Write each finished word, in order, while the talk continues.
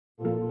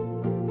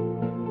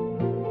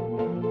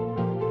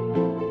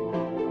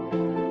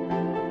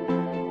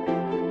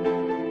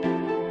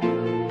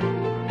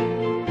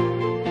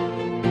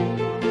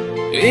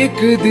एक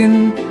दिन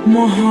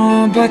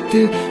मोहब्बत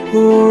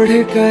ओढ़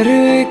कर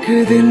एक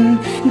दिन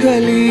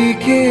गली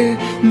के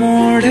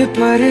मोड़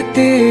पर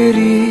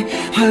तेरी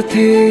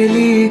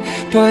हथेली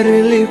पर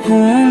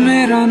लिखूं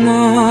मेरा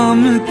नाम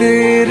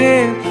तेरे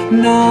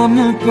नाम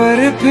पर।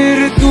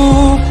 फिर तू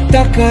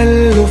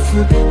तकल्लुफ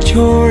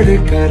छोड़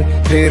कर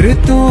फिर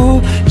तू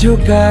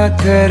झुका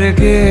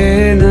करके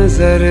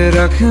नजर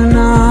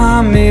रखना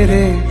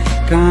मेरे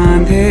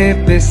कांधे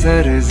पे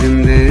सर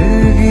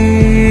जिंदगी।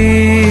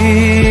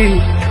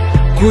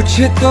 कुछ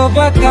तो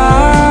बता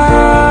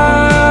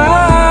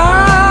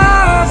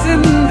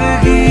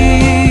जिंदगी,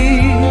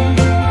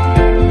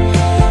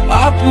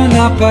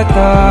 अपना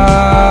पता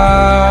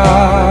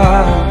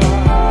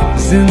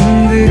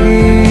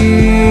जिंदगी।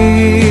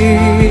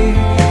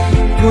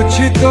 कुछ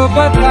तो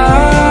बता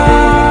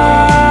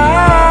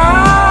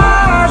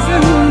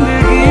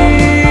जिंदगी,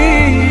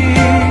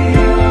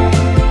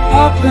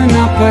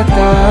 अपना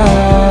पता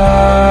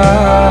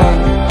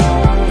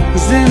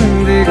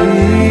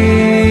जिंदगी।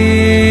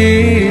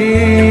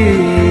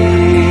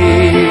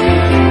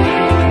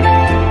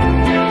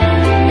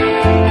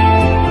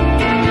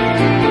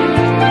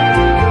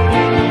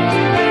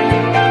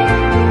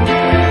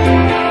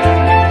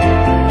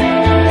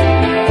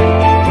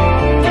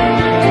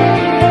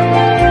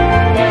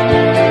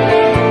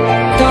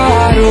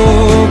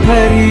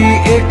 भरी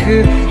एक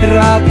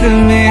रात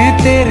में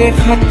तेरे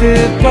खत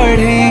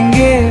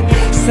पढ़ेंगे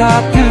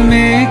साथ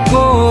में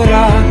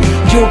कोरा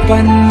जो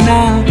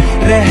पन्ना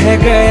रह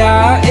गया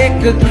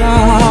एक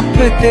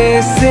कांपते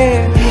से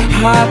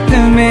हाथ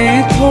में।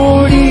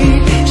 थोड़ी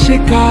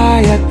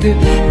शिकायत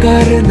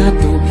करना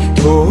तू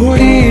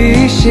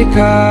थोड़ी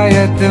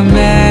शिकायत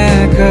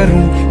मैं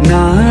करूं,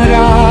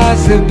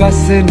 नाराज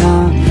बस ना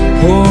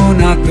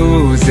होना तू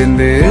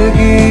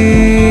जिंदगी।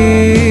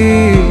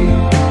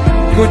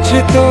 कुछ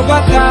तो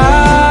बता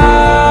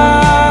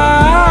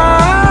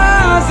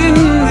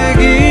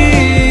जिंदगी,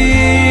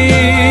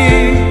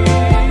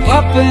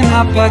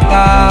 अपना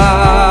पता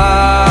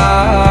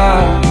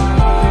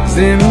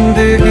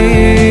जिंदगी।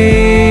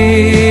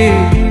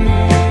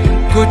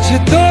 कुछ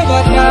तो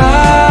बता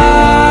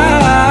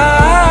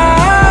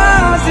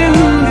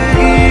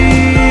जिंदगी,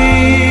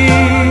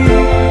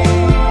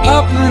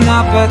 अपना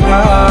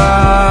पता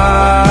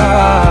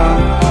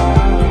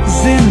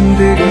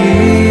जिंदगी।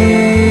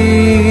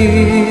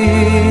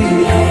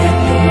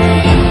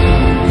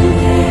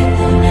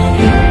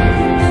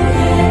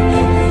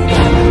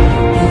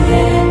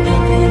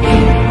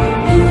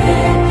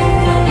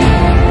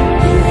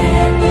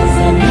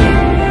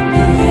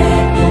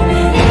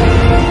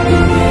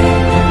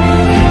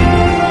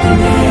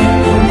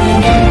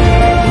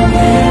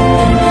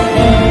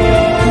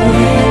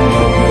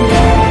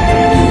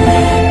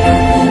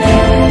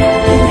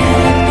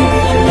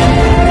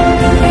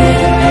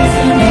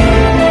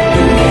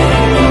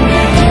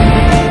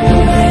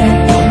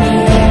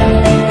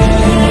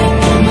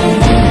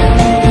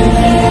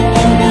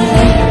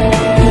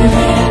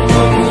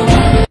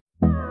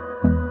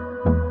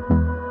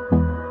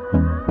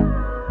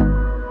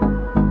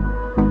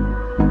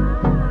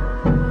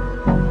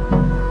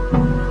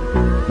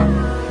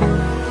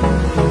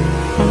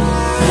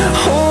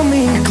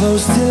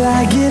 Close till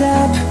I get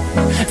up,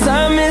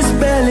 time is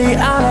barely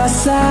on our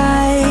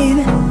side.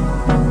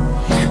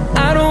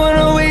 I don't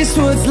wanna waste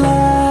what's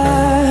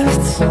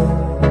left.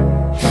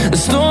 The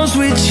storms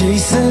we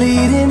chase are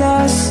leading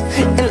us,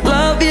 and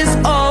love is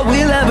all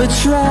we'll ever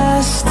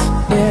trust.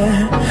 Yeah,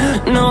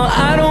 no,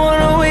 I don't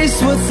wanna waste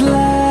what's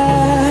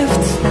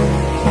left.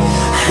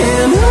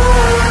 And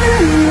on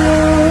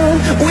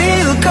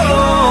we'll go,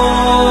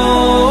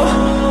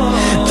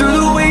 through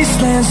the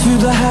wastelands,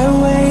 through the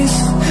highways,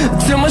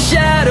 till my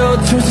shadow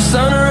turns to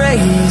sun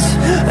rays.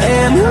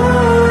 And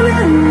on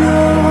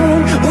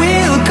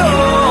we'll go,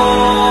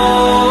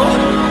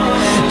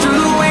 through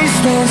the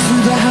wastelands,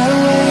 through the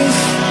highways.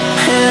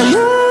 And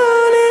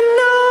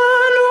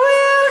on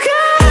we'll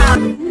go.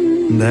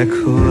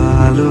 देखो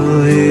आलो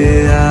ये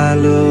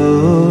आलो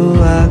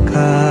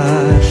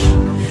आकाश,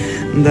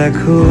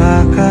 देखो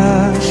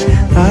आकाश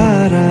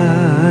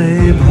ताराय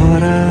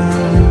भरा।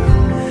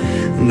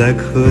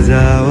 देखो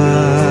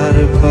যাওয়ার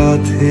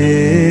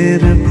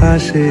পথের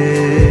পাশে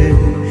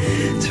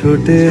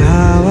ছুটে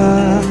হাওয়া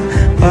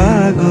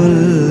পাগল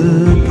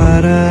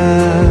পারা।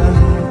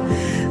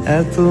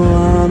 এত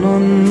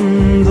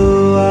আনন্দ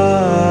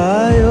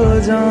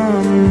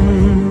আয়োজন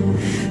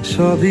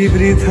সবই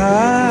বৃথা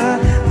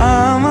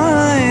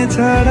আমায়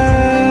ছাড়া।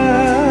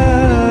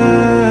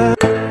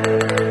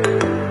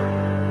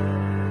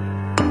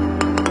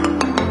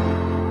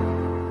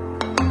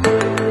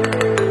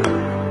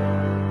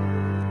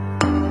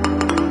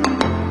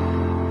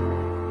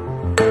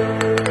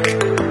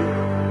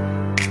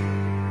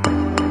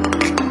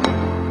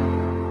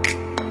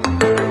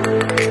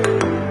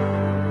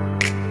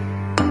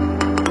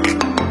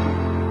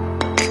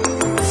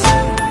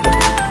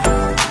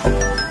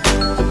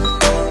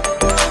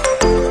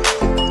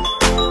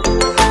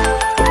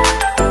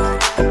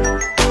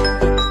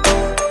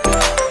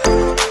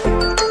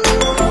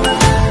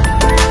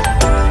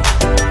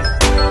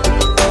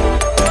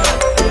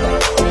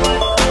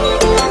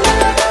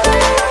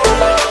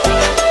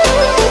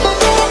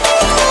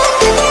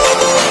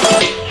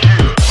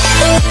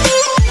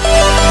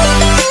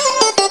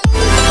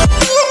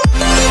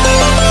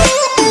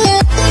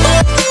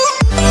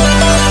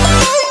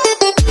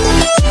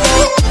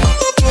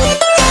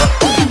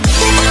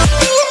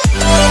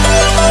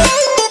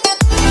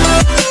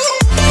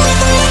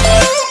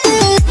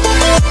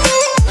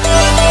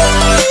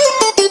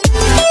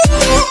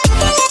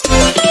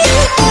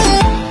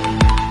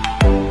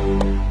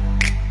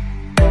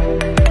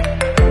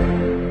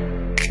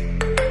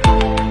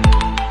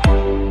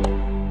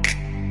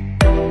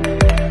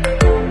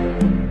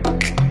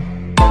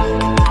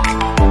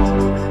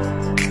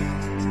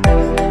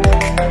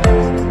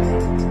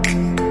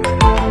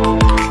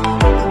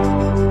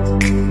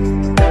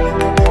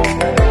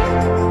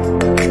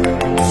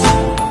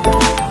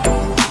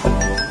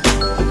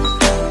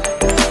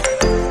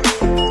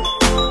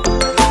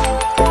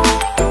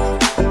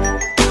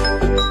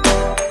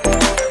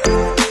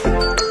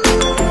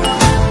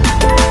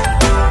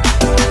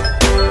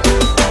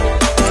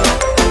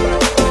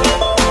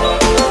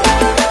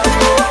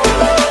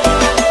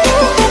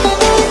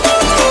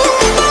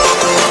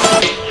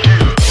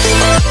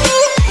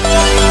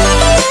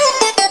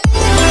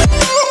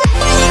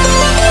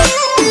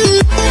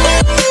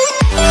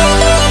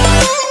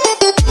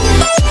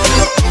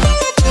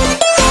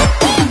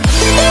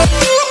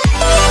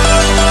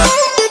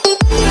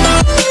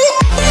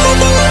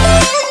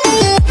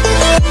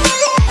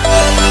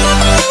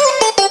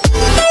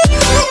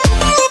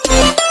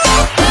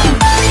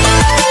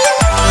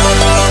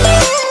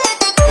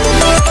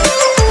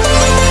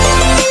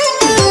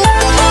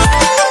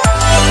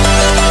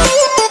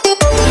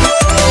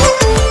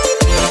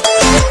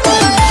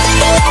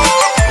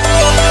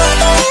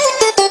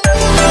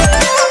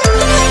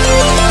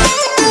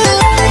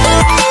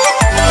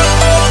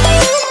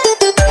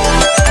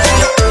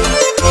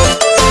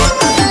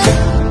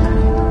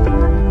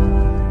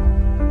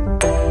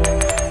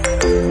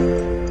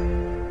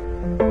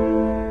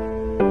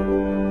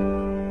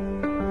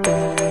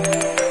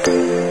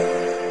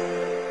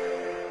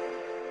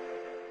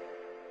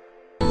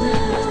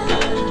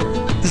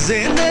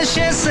 যে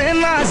দেশে সে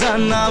না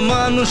জানা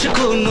মানুষ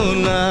কোনো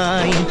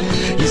নাই,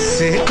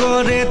 ইচ্ছে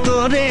করে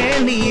তোরে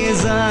নিয়ে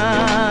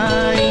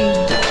যাই।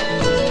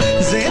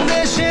 যে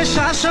দেশে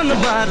শাসন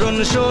বারণ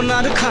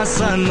সোনার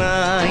খাসা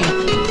নাই,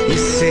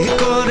 ইচ্ছে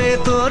করে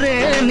তোরে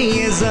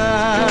নিয়ে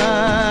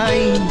যাই।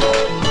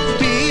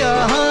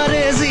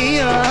 পিয়ারে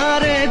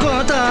জিয়ারে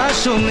কথা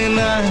শুনে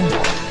না,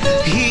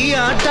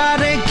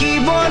 হিয়াটারে কি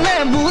বলে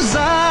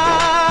বুঝাই।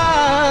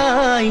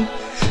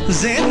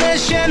 যে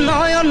দেশে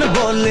নয়ন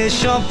বলে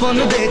স্বপ্ন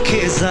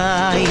দেখে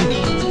যাই,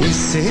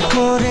 ইচ্ছে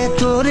করে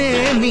তোরে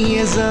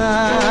নিয়ে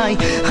যাই।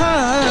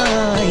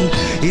 হাই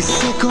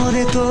ইচ্ছে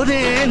করে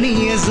তোরে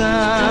নিয়ে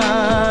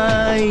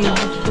যাই।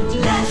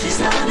 Life is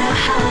on a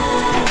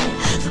high,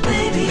 so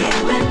baby you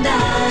and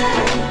I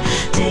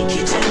take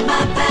you to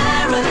my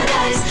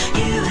paradise,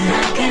 you and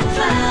I can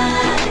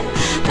fly.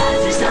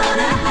 Life is on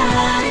a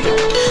high,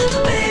 so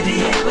baby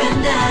you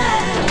and I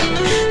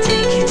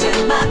take you to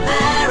my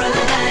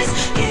paradise,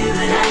 you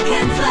and I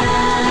can fly.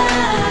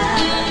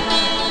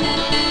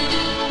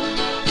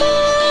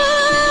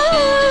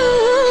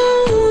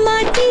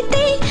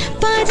 মাটিতে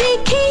পা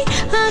রেখে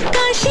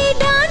আকাশে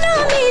ডানা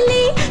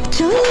মেলে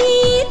চলি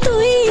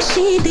তুই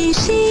সে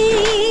দেশে।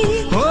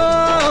 ও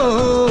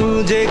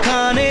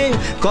যেখানে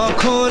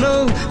কখনো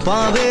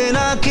পাবে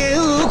না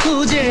কেউ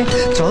খুঁজে,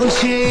 চল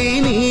সেই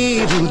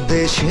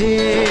নিরুদ্দেশে।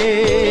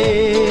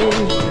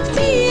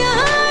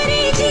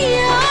 জিয়ারে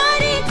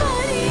জিয়ারে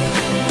করে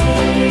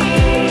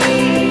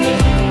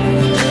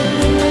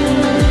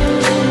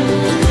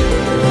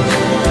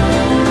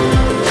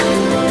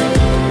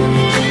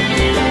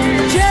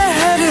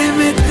चेहरे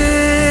में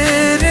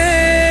तेरे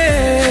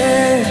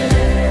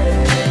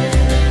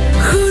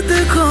खुद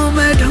को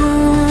मैं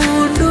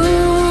ढूंढूं,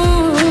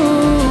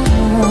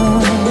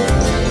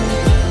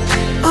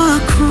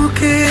 आँखों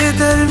के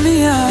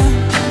दरमियां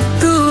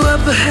तू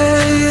अब है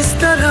इस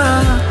तरह,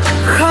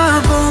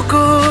 ख्वाबों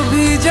को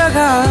भी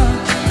जगह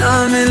ना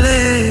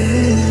मिले।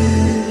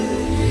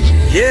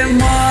 ये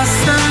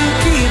मौसम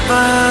की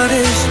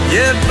बारिश,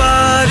 ये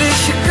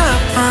बारिश का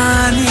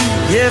पानी,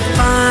 ये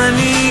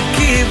पानी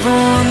की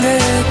बूंदे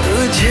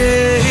तुझे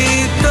ही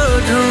तो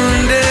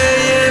ढूंढे।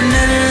 ये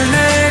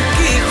मिलने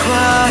की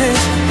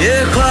ख्वाहिश, ये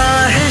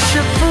ख्वाहिश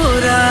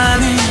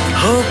पुरानी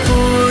हो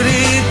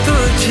पूरी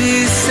तुझी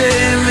से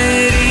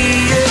मेरी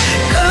ये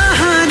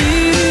कहानी।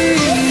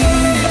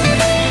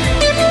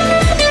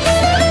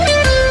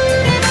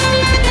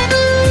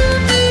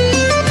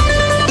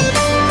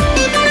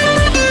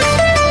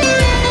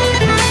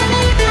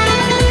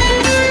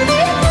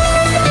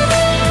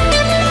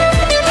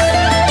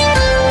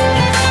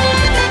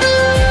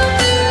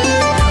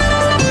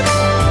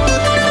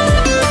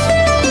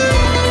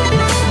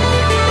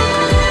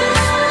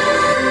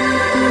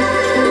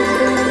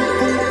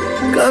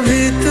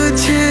 कभी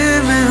तुझे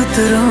मैं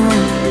उतरूं,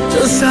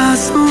 जो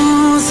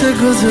सांसों से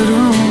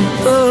गुजरूं,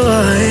 तो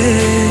आए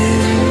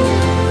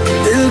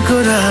दिल को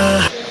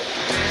राह।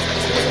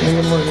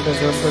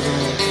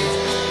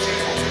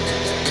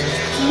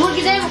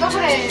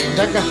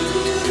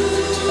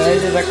 এই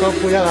যে দেখো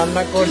পূজা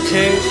রান্না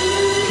করছে,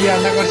 কি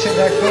রান্না করছে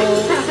দেখো।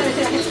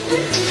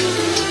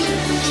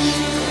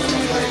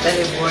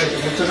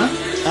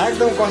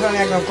 একদম কষানি,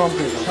 একদম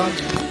কমপ্লিট।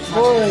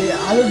 ওই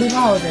আলু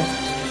ডিমা হবে,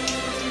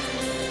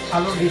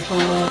 আলু ডিমা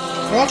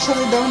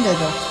একসাথে দেবেন যাই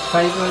তো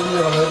ফ্রাই করে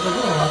দিলে ভালো হতো।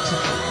 আচ্ছা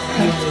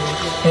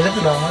এটা তো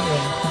দাও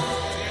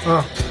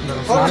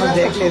আমার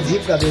দেখলে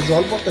জিভ কাঁদে,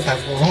 জল পড়তে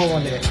থাকবো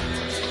মানে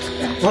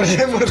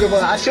মুরগে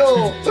আসো।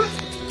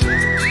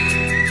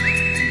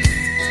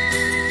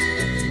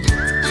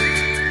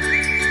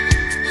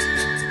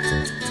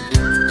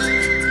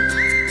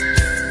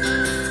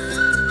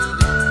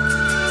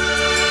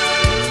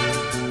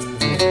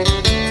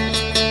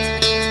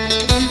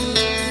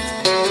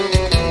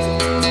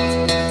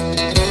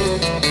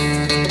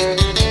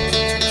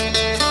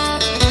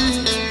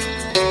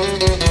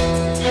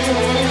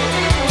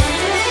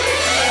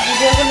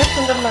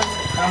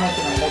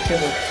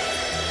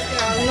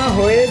 রান্না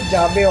হয়ে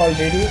যাবে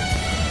অলরেডি,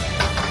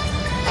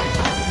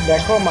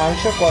 দেখো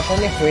মাংস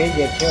কষানো হয়ে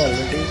গেছে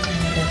অলরেডি।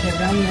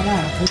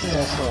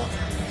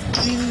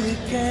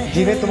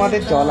 জিভে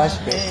তোমাদের জল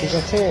আসবে, ঠিক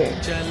আছে?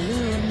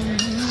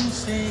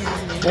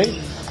 এই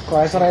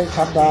কয়েকড়াই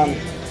সাবধান,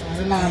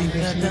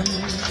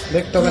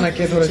 দেখতে হবে না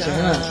কে ধরেছে।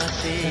 হ্যাঁ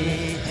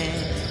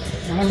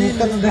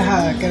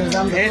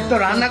এই তো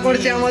রান্না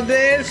করছে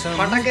আমাদের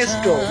ফাটা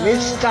কেস্টো,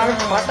 মিস্টার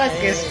ফাটা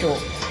কেস্টো।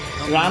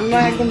 রান্না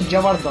একদম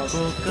জবরদস্ত,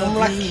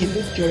 তোমরা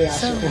খেতে চলে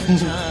আসো।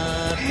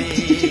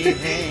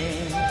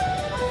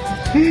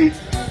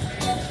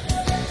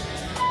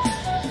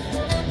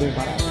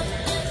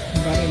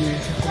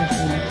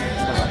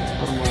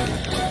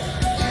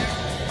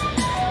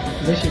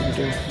 বেশি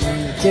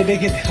চেটে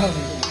খেতে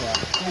হবে,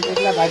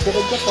 বাড়িতে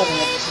বলতে পারে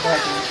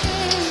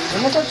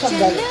না সব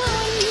গাড়ি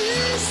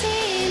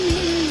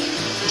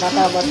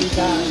বাটা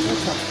বাটিটা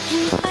সব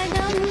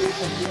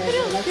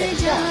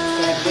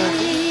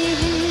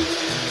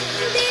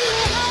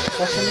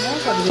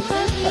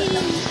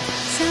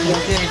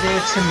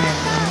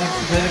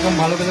যেরকম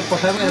ভালো করে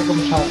কষাবে এরকম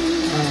স্বাদ।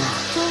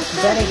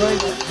 Very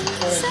good.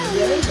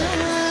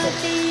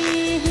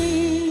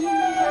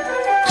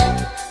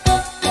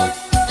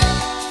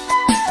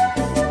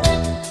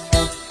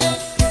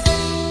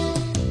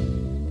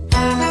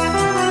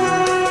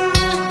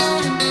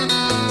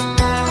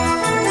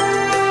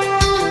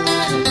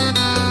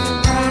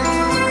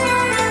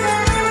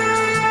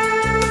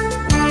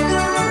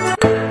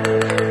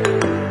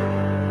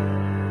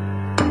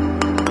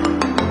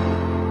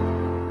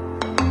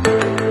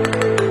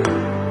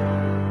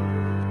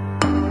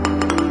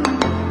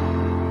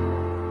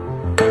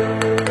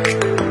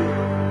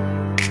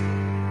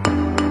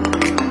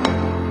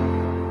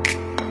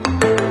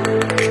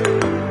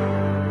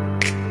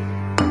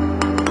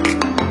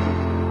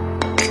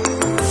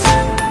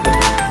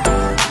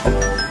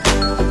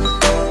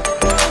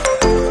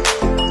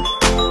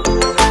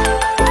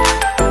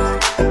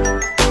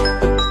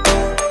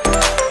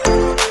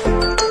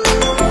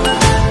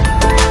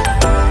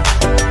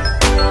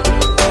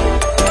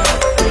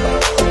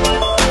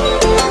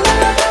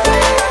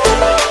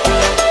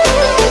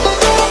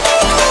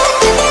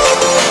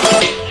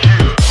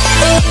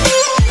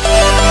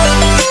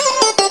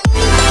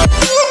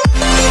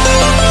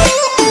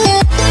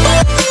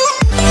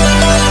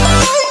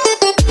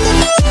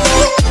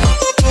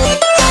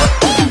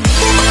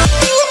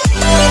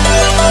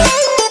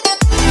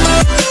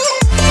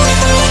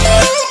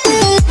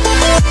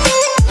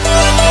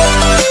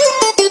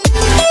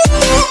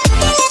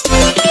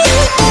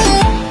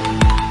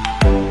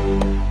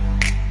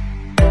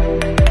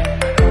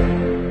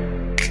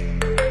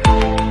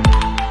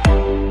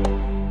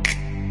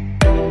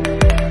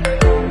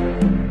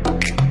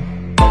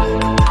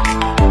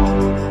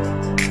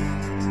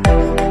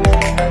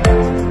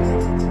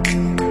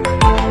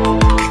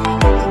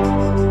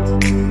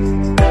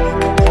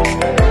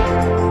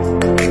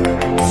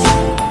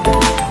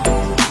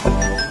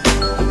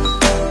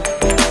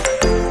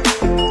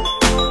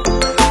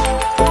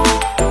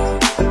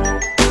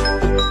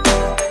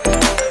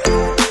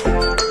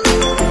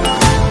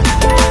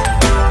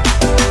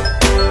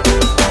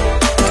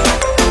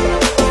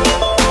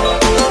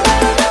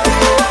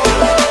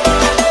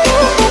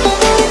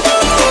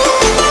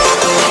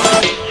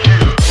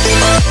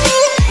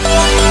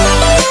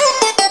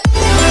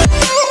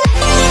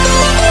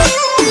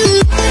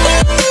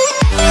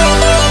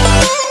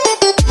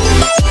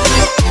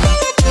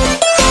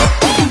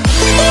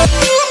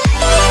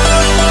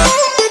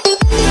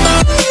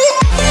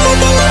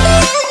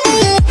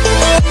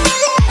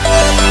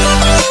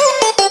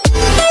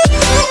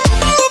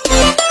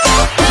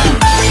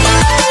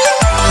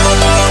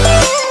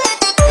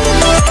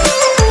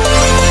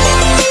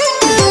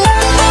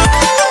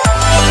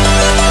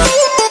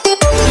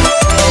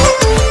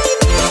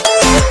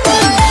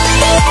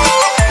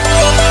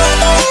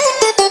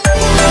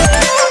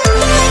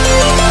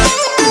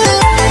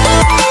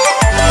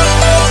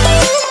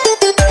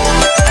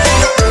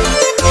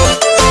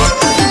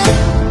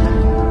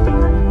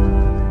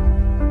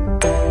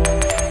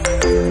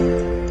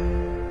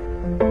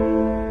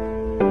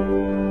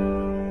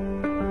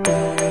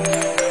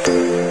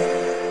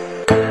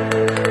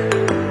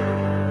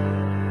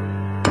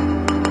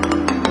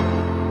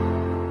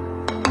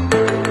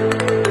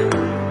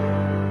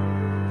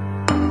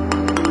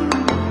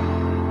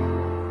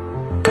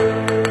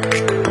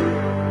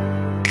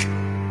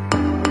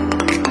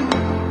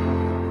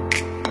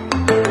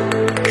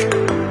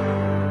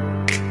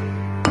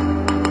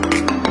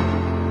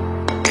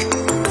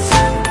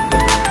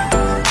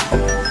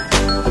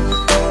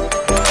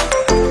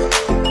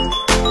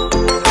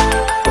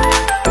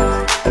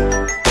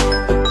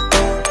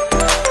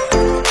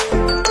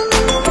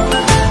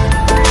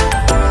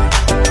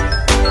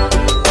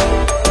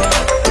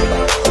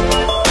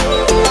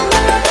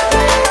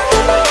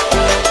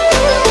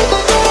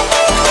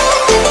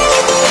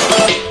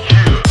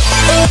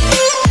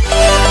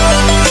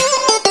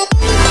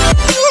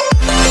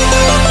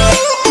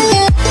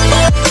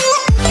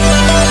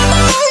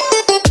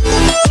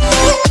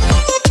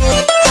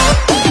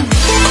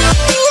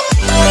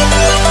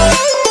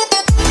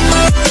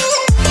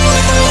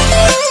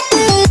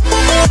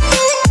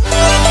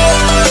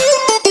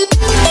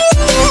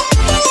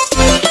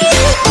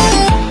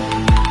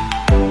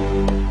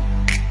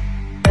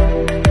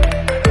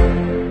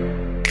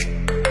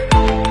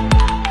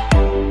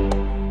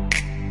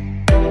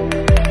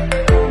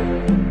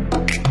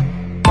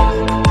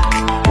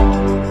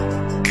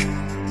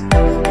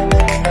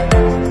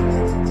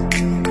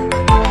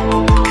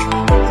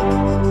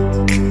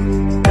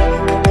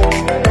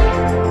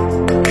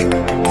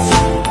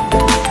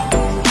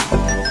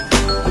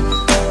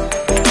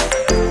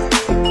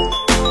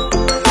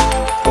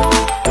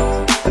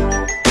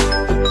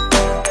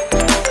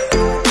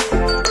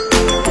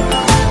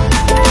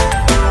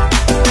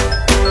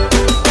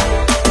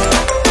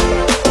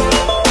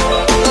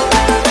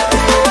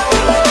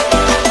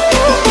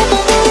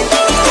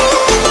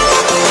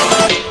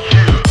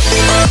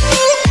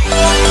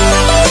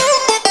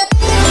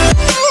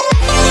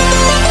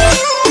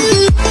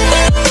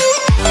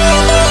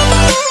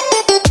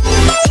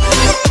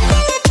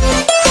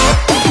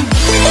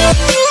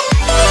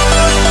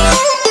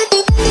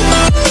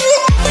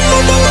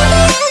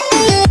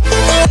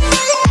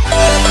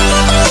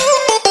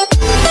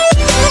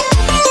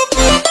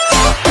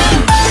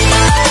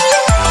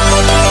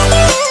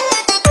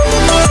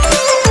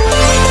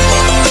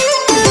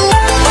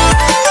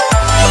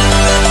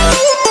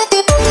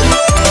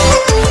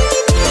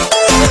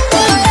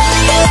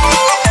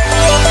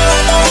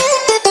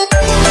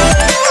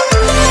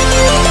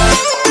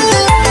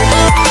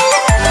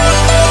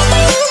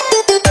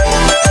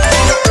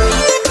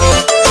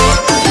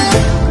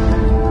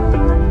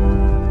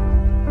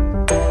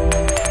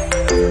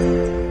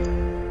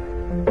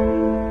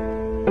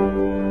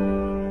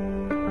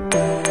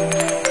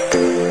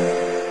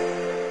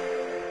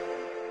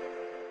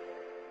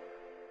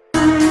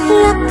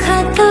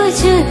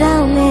 जुदा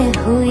मैं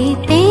हुई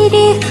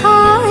तेरे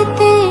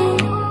खातिर,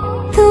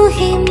 तू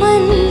ही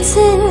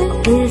मंजिल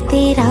दिल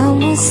तेरा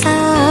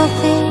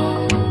मुसाफिर।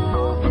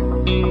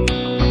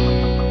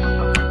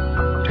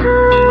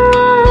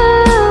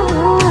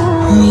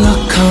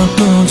 लखों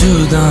तो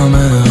जुदा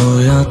मैं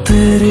होया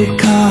तेरी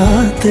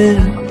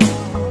खातिर,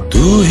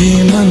 तू ही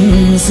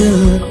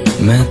मंजिल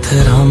मैं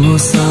तेरा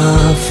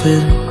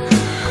मुसाफिर।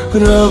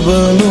 रब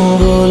नू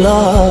बोला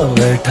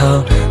बैठा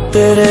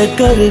तेरे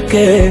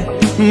करके,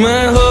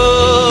 मैं हो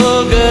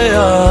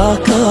गया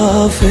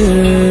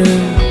काफिर।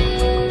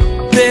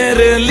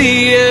 तेरे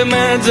लिए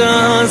मैं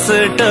जहां से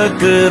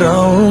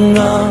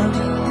टकराऊंगा,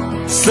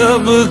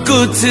 सब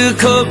कुछ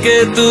खो के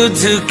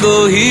तुझको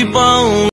ही पाऊं।